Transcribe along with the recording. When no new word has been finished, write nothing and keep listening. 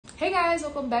Hey guys,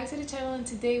 welcome back to the channel, and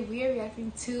today we are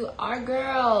reacting to our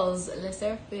girls,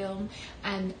 르세라핌,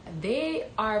 and they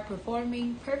are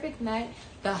performing Perfect Night,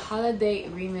 the holiday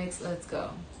remix. Let's go.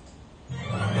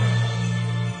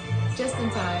 Just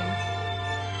in time.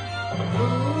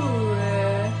 Ooh.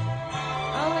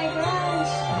 Oh my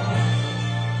gosh.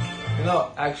 You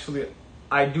know, actually,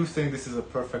 I do think this is a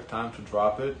perfect time to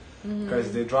drop it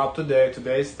because they dropped today.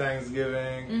 Today's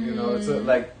Thanksgiving. You know, it's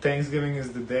like Thanksgiving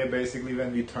is the day basically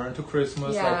when we turn to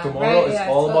Christmas. Yeah, like tomorrow is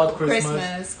all about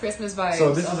Christmas. Christmas vibes.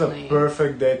 So this is only. a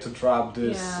perfect day to drop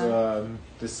this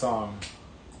this song.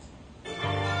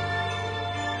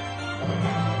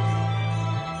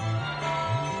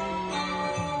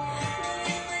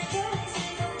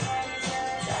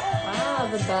 Wow,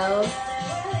 the bells.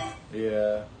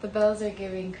 Yeah. The bells are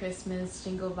giving Christmas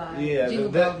jingle vibes. Yeah, jingle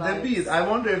bell the vibes. beat. I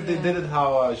wonder if they did it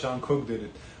how Jungkook did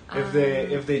it.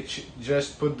 If they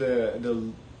just put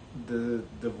the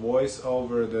voice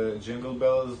over the jingle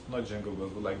bells, not jingle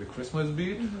bells, but like the Christmas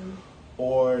beat,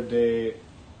 or they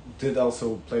did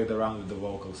also play it around with the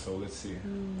vocals. So let's see.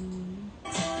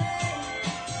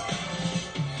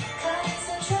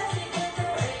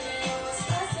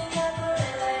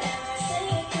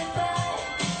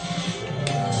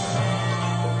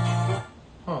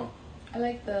 I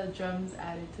like the drums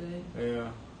added to it. Yeah.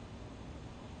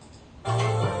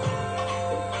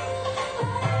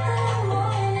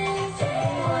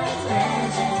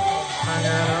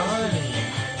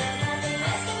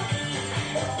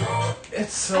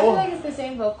 It's so. I feel like it's the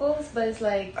same vocals, but it's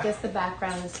like just the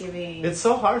background is giving. It's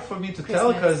so hard for me to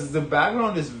tell because the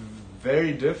background is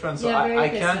very different. So yeah, very I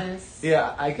Christmas. can't.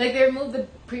 Yeah, like they removed the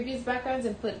previous backgrounds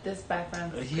and put this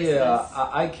background. Yeah,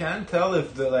 I can't tell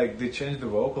if they changed the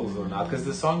vocals or not because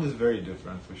the song is very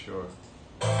different for sure.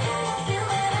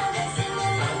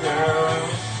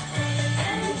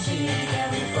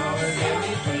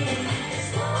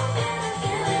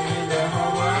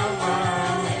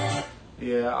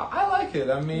 Yeah, I like it.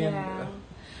 I mean,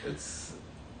 it's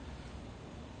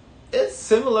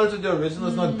similar to the original.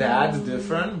 It's not that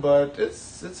different, but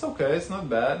it's okay. It's not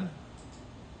bad.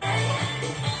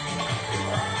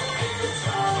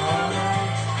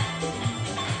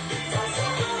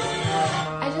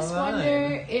 I just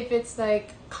wonder if it's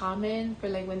like common for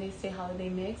like when they say holiday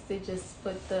mix, they just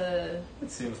put the.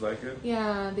 It seems like it.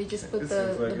 Yeah, they just put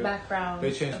the background.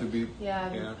 They changed the beat. Yeah,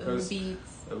 the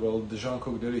beats. Well, the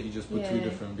Jungkook did it. He just put 3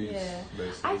 different beats. Yeah.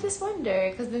 Basically. I just wonder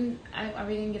because then are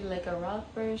we gonna get like a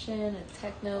rock version, a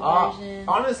techno version?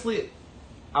 Honestly,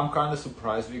 I'm kind of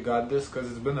surprised we got this because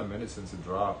it's been a minute since it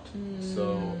dropped.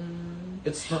 So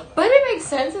it's not. But it makes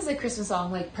sense as a Christmas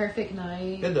song, like Perfect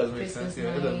Night. It does make Christmas sense.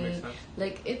 Yeah, it does make sense.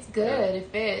 Like it's good. It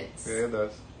fits. Yeah, it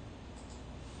does.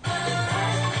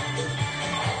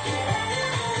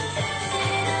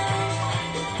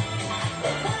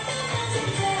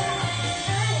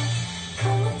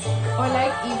 Or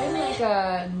like even like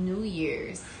a New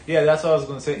Year's. Yeah, that's what I was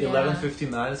gonna say.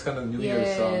 11:59 is kind of New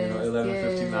Year's song, you know.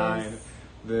 11:59.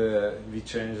 We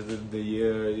changed the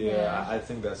year. Yeah, I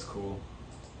think that's cool.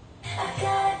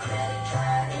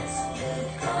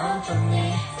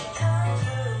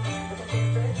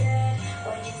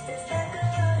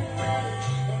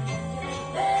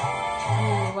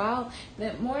 Wow,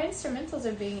 more instrumentals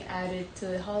are being added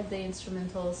to holiday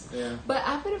instrumentals. Yeah. But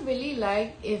I would have really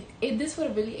liked if this would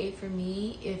have really ate for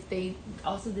me if they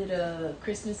also did a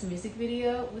Christmas music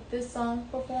video with this song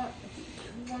performed.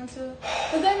 To.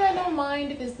 But then I don't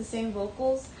mind if it's the same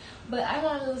vocals, but I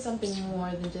want a little something more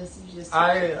than just.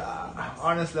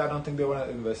 Honestly, I don't think they want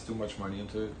to invest too much money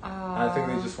into it. I think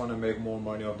they just want to make more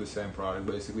money off the same product.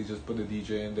 Basically, just put a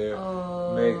DJ in there,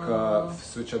 make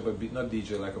switch up a beat, not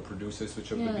DJ, like a producer,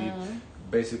 switch up the beat.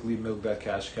 Basically, milk that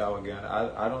cash cow again.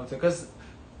 I don't think because.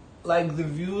 Like the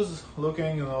views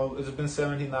looking, you know, it's been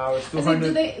 17 hours.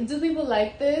 200. Do people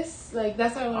like this? Like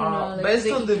that's what I want to know. Like, based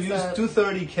on the views,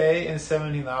 230K in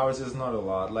 17 hours is not a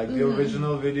lot. Like the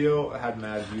original video had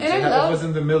mad views. It was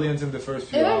in the millions in the first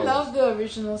few hours. And I love the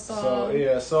original song. So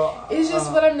yeah, it's just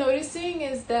what I'm noticing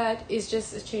is that it's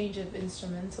just a change of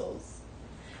instrumentals.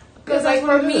 Because like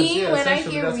for me, when I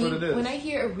hear a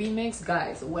remix,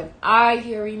 guys, when I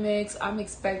hear remix, I'm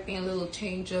expecting a little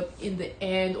change up in the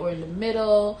end or in the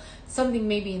middle, something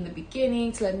maybe in the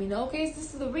beginning to let me know, okay,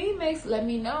 this is the remix. Let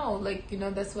me know, like you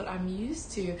know, that's what I'm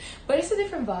used to. But it's a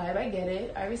different vibe. I get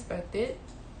it. I respect it.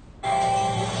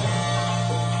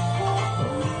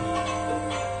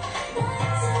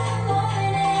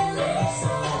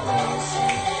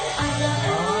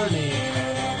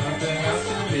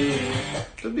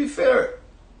 To be fair,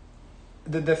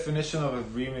 the definition of a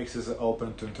remix is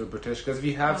open to interpretation, because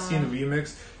we have seen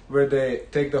remix where they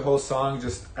take the whole song,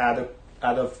 just add a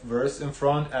verse in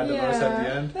front, add a verse at the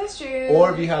end. That's true.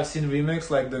 Or we have seen remix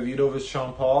like the video with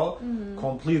Sean Paul,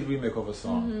 complete remake of a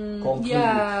song. Completely.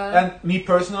 Yeah. And me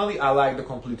personally, I like the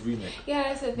complete remake. Yeah,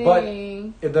 that's the thing. But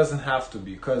it doesn't have to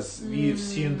be, because we've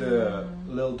seen the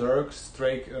Lil Durk,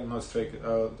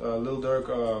 Lil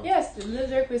Durk. Yes, Lil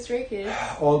Durk with Stray Kids.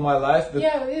 All My Life.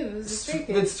 It was Stray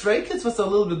Kids. With Stray Kids was a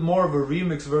little bit more of a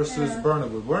remix versus Burna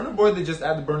Boy. Burna Boy, they just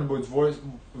added Burna Boy's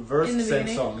verse, same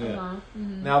beginning? Song. Yeah.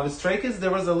 Now with Stray Kids,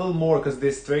 there was a little more, because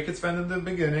they Stray Kids went in the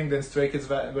beginning, then Stray Kids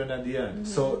went at the end.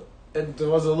 So there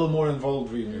was a little more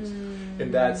involved remix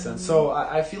in that sense. So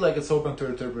I feel like it's open to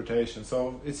interpretation.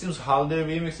 So it seems Holiday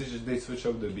remix is just they switch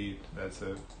up the beat. That's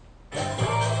it.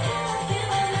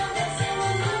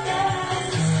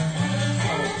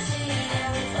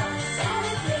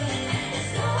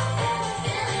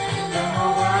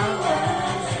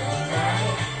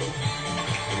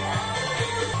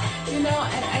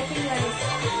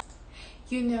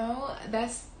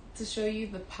 That's to show you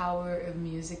the power of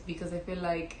music, because I feel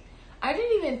like I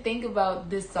didn't even think about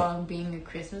this song being a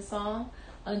Christmas song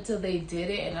until they did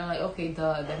it, and I'm like, okay,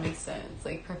 duh, that makes sense,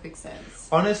 like perfect sense.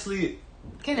 Honestly,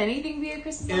 can anything be a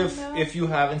Christmas song? If you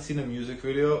haven't seen a music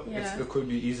video, it could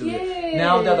be easily. Yes.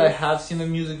 Now that I have seen a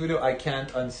music video, I can't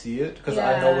unsee it, because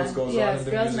I know what goes on in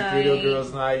the music video.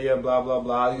 Girls' night, blah blah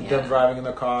blah. Them driving in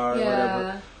the car,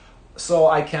 whatever. So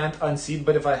I can't unsee it,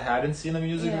 but if I hadn't seen a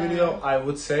music video, I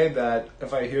would say that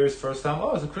if I hear it first time,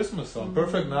 it's a Christmas song.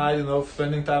 Perfect night,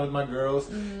 spending time with my girls.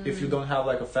 If you don't have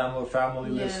like a family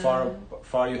lives far,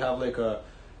 you have like a,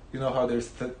 how there's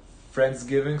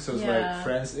Friendsgiving, so it's like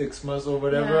Friends Xmas or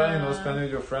whatever, spending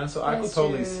with your friends. So I could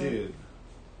totally see it.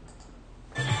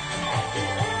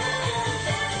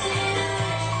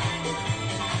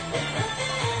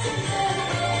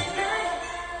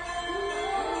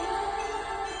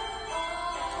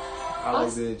 I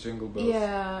like the jingle bells.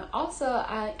 Yeah. Also,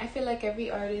 I feel like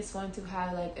every artist wants to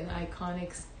have like an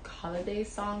iconic holiday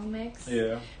song mix.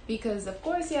 Yeah. Because of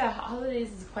course,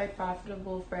 holidays is quite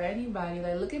profitable for anybody.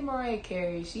 Like look at Mariah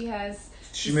Carey. She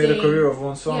made a career of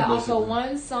one song. Yeah, basically. Also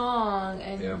one song,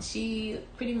 and she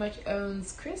pretty much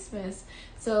owns Christmas.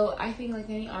 So I think like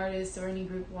any artist or any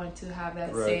group want to have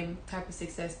that same type of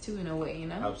success too, in a way,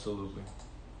 Absolutely.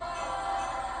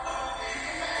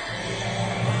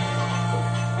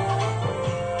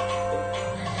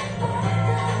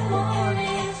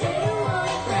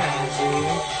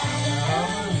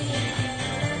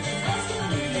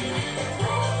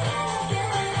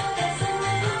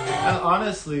 And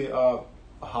honestly,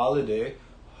 holiday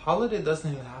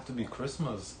doesn't even have to be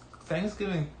Christmas.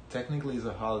 Thanksgiving technically is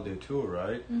a holiday too,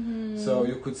 right? So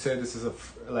you could say this is a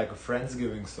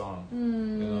Friendsgiving song,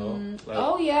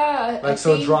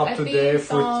 drop today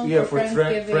for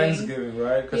Friendsgiving,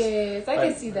 right? Yes, I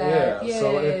can see that. Yeah,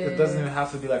 so it doesn't even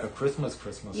have to be like a Christmas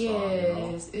song.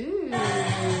 Yes, ooh.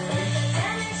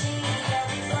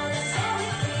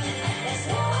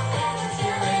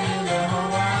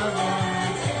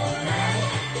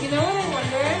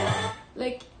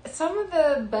 Like some of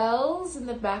the bells in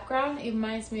the background, it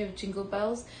reminds me of jingle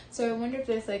bells. So I wonder if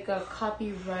there's like a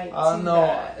copyright to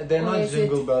that. They're not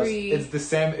jingle bells. It's the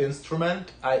same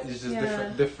instrument. It's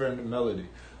just different melody.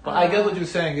 But I get what you're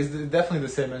saying. It's definitely the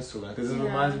same instrument, because it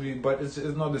reminds me, but it's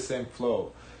not the same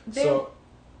flow.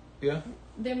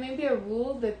 There may be a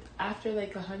rule that after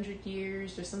like 100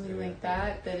 years or something like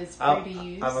that it's free to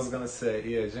use. I was gonna say,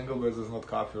 Jingle Bells is not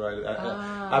copyrighted.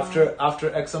 After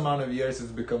X amount of years,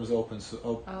 it becomes open source.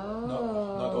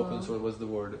 Not open source. What's the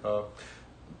word?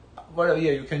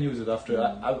 You can use it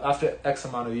after X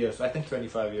amount of years. I think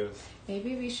 25 years.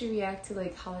 Maybe we should react to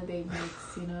like holiday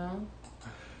mix,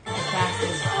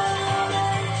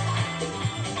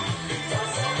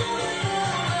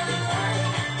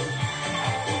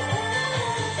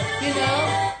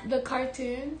 The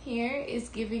cartoon here is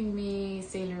giving me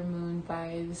Sailor Moon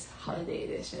vibes, holiday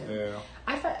edition. Yeah.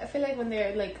 I feel like when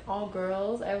they're like all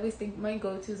girls, I always think my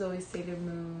go-to is always Sailor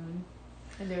Moon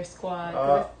and their squad.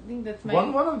 I think that's my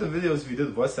one of the videos we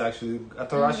did was actually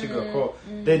Atarashi Gakko.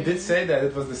 They did say that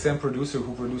it was the same producer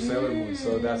who produced Sailor Moon,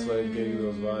 so that's why it gave you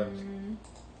those vibes.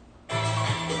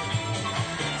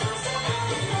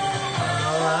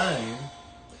 Alright.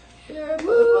 Yeah, it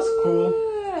was cool.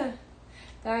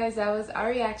 Guys, that was our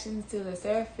reactions to the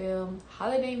SSERAFIM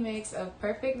holiday mix of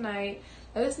Perfect Night.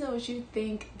 Let us know what you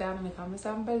think down in the comments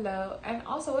down below. And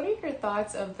also, what are your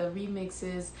thoughts of the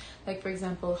remixes? Like, for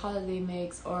example, holiday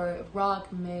mix or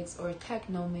rock mix or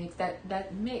techno mix,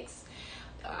 that mix.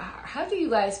 how do you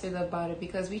guys feel about it?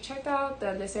 Because we checked out the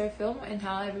 *SSERAFIM* and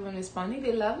how everyone responding,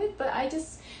 they love it, but I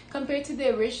just, compared to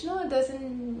the original, it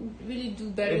doesn't really do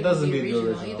better than the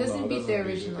original. It doesn't beat the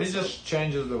original. It just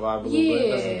changes the vibe a little bit.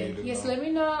 It doesn't beat it, yes, let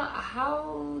me know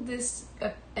how this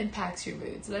impacts your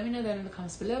moods. Let me know that in the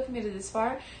comments below. If you made it this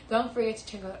far, don't forget to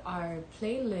check out our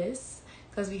playlist,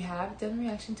 because we have done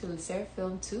reaction to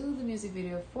 *SSERAFIM 2, the music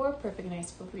video for Perfect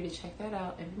Nights. Feel free to check that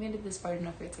out. If you made it this far,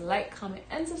 don't forget to like, comment,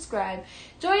 and subscribe.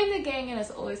 Join the gang, and as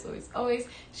always,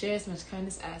 share as much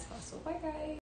kindness as possible. Bye, guys.